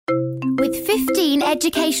With 15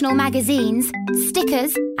 educational magazines,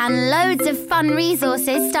 stickers, and loads of fun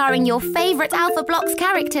resources starring your favourite Alpha Blocks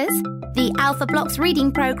characters, the Alpha Blocks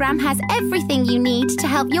reading programme has everything you need to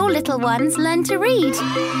help your little ones learn to read.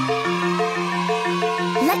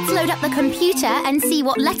 Let's load up the computer and see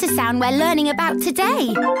what letter sound we're learning about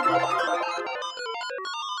today.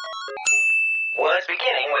 Words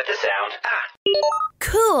beginning with the sound ah.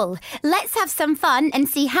 Cool. Let's have some fun and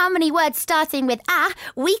see how many words starting with ah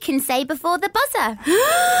we can say before the buzzer.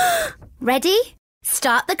 Ready?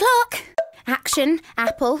 Start the clock. Action,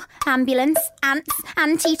 apple, ambulance, ants,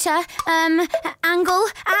 anteater, angle,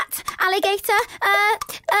 at, alligator,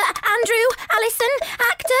 Andrew, Alison,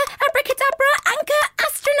 actor, abracadabra, anchor,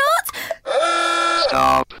 astronaut.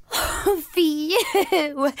 Stop. Oh,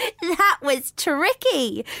 phew. That was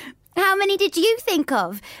tricky. How many did you think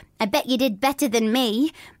of? I bet you did better than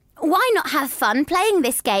me. Why not have fun playing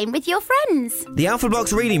this game with your friends? The Alpha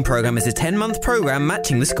Blocks reading programme is a 10-month programme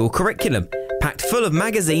matching the school curriculum, packed full of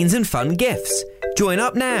magazines and fun gifts. Join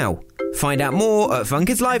up now. Find out more at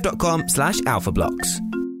funkidslive.com/alphablocks.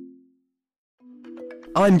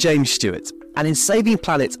 I'm James Stewart, and in Saving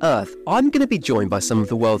Planet Earth, I'm going to be joined by some of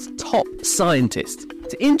the world's top scientists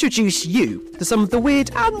to introduce you to some of the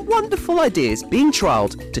weird and wonderful ideas being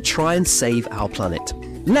trialled to try and save our planet.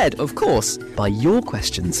 Led, of course, by your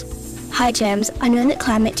questions. Hi James, I know that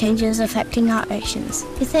climate change is affecting our oceans.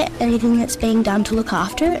 Is there anything that's being done to look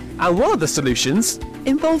after it? And one of the solutions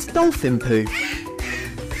involves dolphin poo.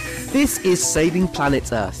 This is Saving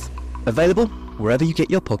Planet Earth, available wherever you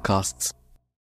get your podcasts.